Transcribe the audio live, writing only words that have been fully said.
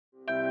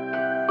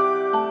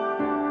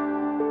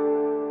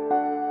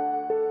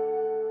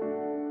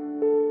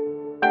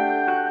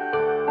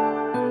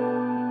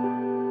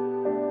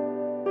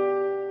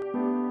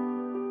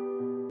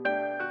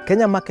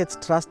Kenya Markets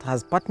Trust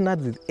has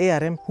partnered with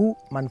ARM, who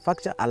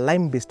manufacture a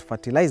lime-based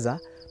fertilizer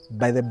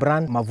by the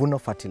brand Mavuno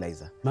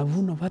Fertilizer.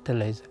 Mavuno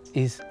Fertilizer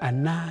is a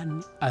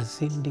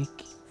non-acidic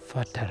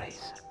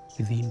fertilizer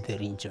within the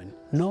region.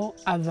 No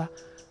other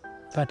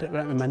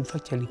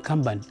manufacturing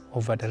company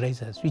of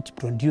fertilizers which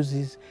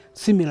produces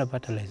similar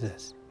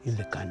fertilizers in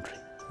the country.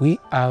 We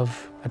have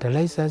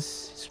fertilizers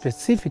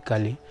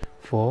specifically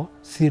for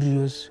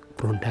cereals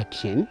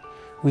production.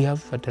 We have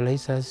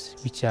fertilizers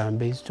which are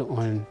based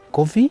on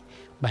coffee,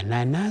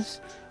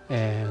 bananas,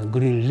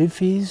 green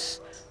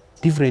leafies,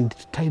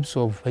 different types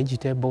of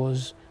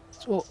vegetables.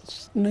 So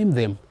name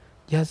them,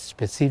 just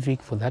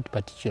specific for that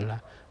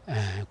particular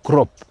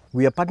crop.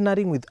 We are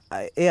partnering with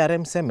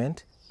ARM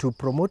Cement to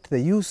promote the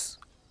use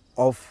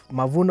of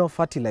Mavuno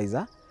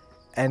fertilizer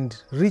and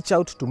reach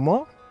out to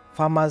more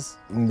farmers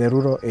in the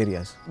rural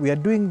areas. We are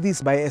doing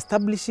this by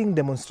establishing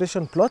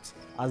demonstration plots,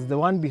 as the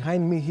one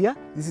behind me here.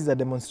 This is a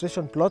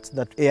demonstration plot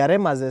that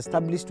ARM has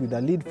established with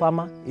a lead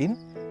farmer in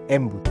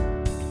Embu.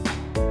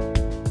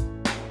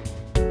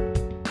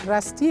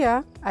 Last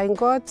year, I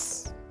got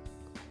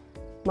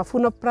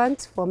Mavuno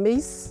plant for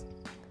maize.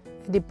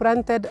 They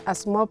planted a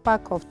small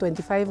pack of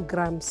 25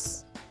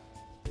 grams,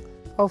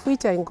 of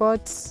which I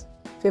got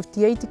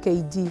 58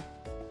 kg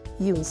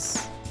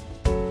use.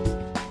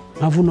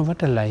 Mavuno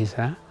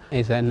fertilizer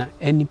is an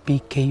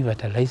NPK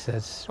fertilizer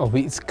of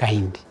its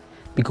kind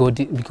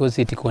because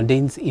it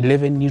contains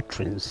 11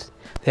 nutrients.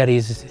 There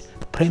is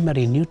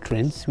primary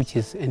nutrients, which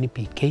is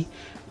NPK,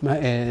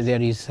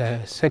 there is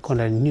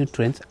secondary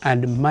nutrients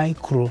and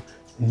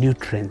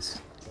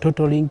micronutrients,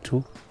 totaling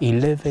to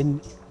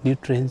 11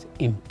 nutrients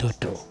in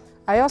total.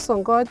 I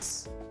also got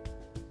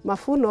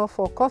Mavuno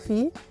for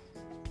coffee.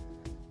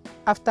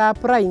 After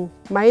applying,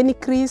 my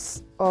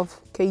increase of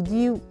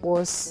kg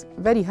was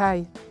very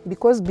high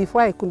because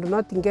before I could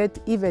not get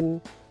even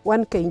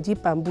 1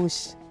 kg per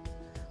bush.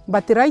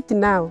 But right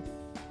now,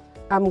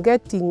 I'm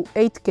getting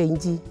 8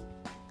 kg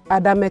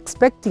and I'm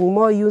expecting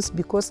more use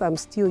because I'm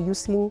still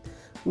using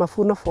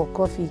Mavuno for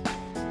coffee.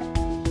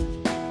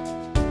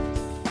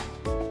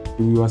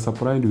 We were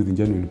supplied with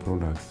genuine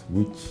products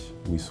which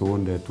we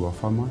sold to our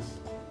farmers.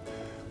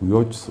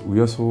 We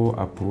also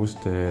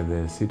approached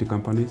the seed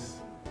companies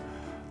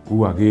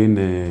who again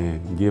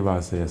gave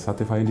us a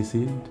certified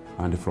seed,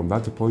 and from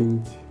that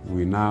point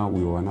we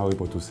were now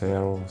able to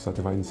sell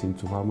certified seed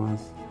to farmers.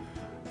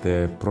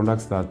 The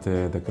products that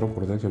the crop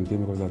protection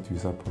chemicals that we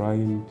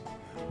supplied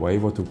were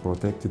able to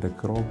protect the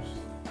crops,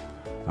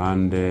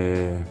 and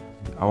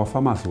our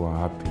farmers were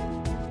happy.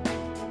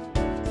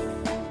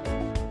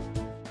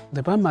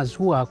 The farmers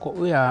who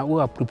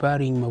are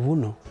preparing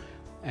Mavuno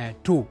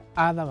to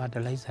other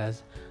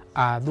fertilizers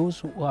are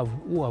those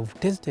who have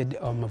tested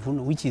our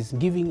Mavuno, which is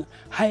giving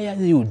higher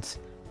yields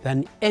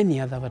than any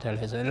other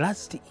fertilizer.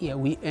 Last year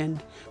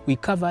we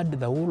covered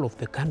the whole of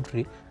the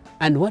country,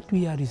 and what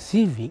we are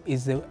receiving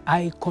is the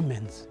high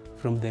comments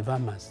from the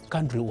farmers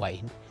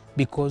countrywide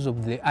because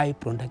of the high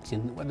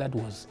production that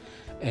was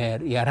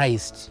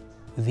realized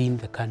within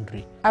the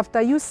country.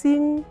 After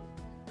using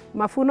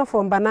Mavuno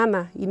for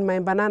banana in my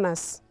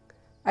bananas,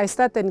 I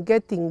started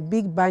getting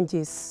big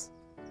bunches.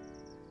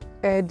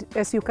 And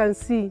as you can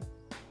see,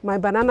 my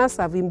bananas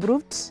have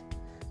improved.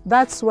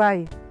 That's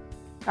why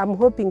I'm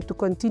hoping to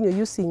continue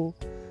using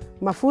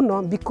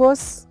Mavuno,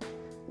 because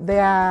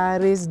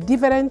there is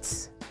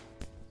different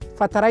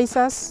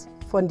fertilizers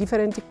for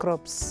different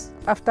crops.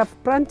 After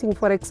planting,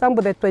 for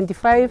example, the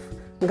 25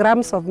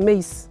 grams of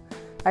maize,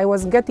 I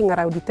was getting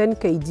around 10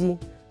 kg.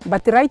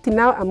 But right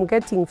now I'm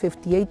getting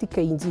 58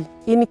 kg.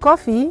 In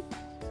coffee,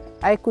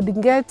 I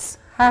could get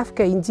half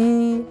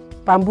kg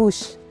per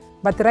bush,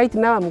 but right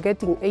now I'm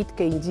getting 8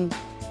 kg.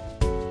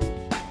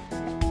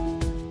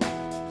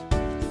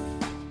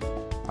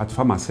 At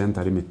Farmer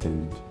Center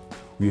Limited,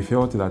 we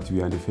felt that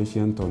we are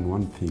deficient on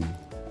one thing,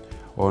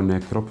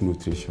 on crop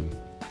nutrition.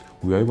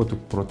 We were able to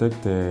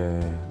protect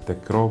the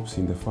crops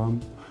in the farm.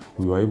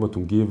 We were able to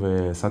give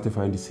a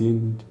certified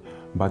seed,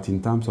 but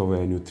in terms of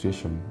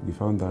nutrition, we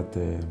found that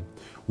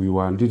we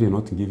were really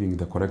not giving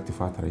the correct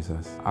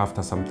fertilizers.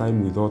 After some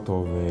time, we thought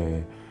of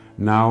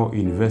now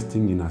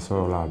investing in a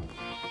soil lab.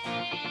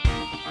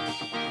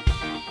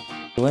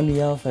 When we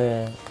have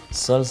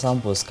soil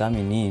samples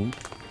coming in,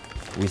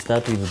 we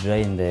start with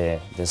drying the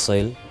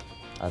soil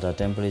at a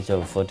temperature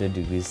of 40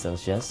 degrees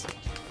Celsius.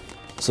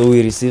 So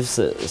we receive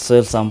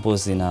soil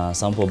samples in a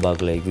sample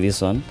bag like this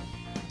one,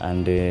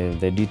 and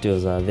the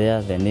details are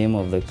there, the name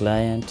of the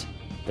client,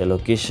 the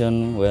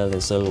location where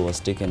the soil was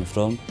taken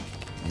from,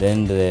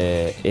 then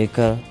the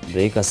acre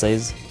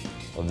size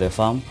of the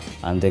farm,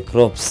 and the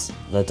crops,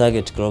 the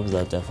target crops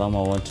that the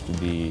farmer wants to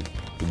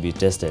be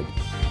tested.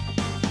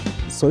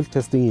 Soil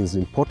testing is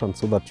important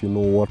so that you know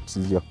what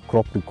is your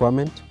crop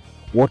requirement,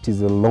 what is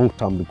the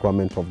long-term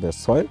requirement of the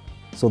soil,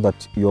 so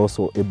that you're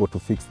also able to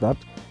fix that.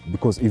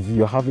 Because if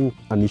you're having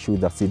an issue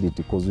with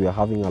acidity, because we are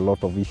having a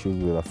lot of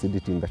issues with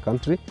acidity in the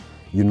country,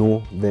 you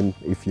know then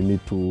if you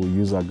need to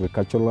use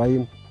agricultural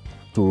lime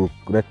to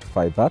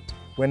rectify that.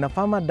 When a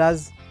farmer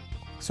does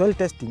soil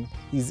testing,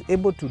 he is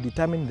able to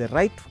determine the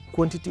right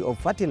quantity of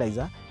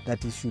fertilizer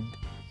that he should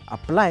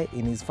apply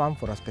in his farm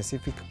for a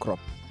specific crop.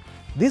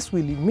 This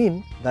will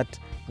mean that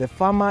the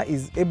farmer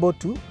is able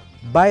to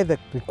buy the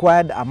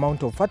required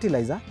amount of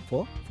fertilizer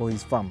for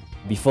his farm.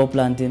 Before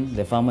planting,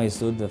 the farmer is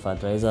told the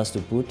fertilizers to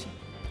put.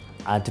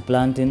 At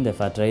planting, the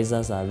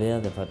fertilizers are there,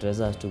 the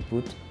fertilizers to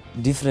put.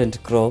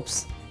 Different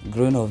crops,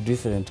 growing of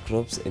different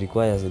crops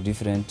requires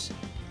different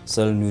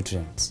soil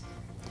nutrients.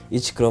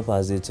 Each crop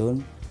has its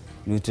own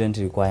nutrient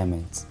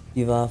requirements.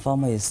 If a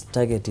farmer is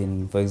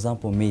targeting, for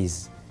example,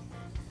 maize,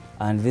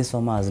 and this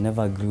farmer has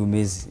never grew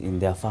maize in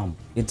their farm,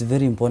 it's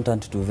very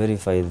important to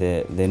verify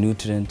the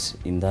nutrients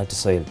in that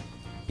soil,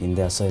 in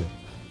their soil,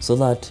 so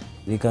that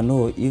they can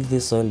know if the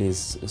soil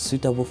is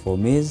suitable for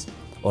maize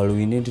or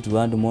we need to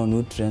add more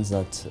nutrients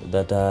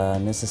that are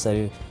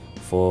necessary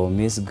for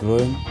maize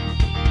growing.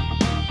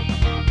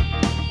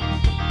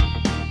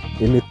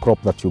 Any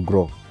crop that you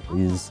grow,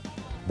 is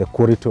the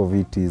quality of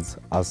it is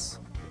as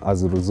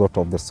a result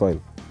of the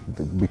soil,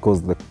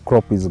 because the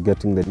crop is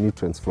getting the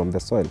nutrients from the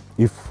soil.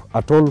 If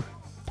at all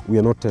we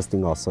are not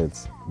testing our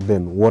soils,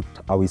 then what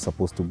are we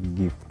supposed to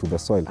give to the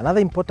soil? Another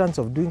importance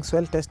of doing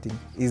soil testing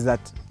is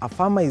that a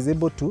farmer is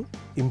able to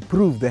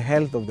improve the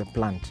health of the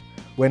plant.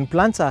 When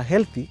plants are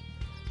healthy,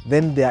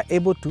 then they are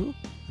able to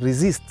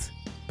resist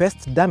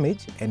pest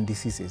damage and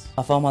diseases.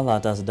 A farmer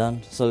that has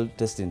done soil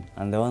testing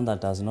and the one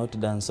that has not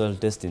done soil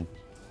testing,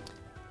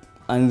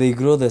 and they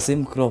grow the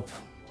same crop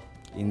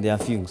in their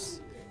fields,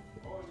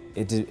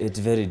 it's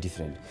very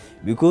different.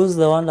 Because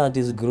the one that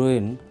is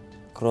growing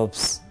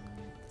crops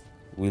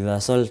with a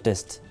soil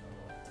test,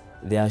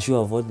 they are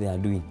sure of what they are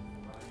doing.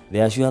 They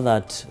are sure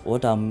that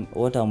what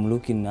I'm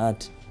looking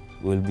at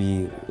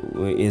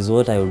is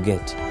what I will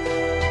get.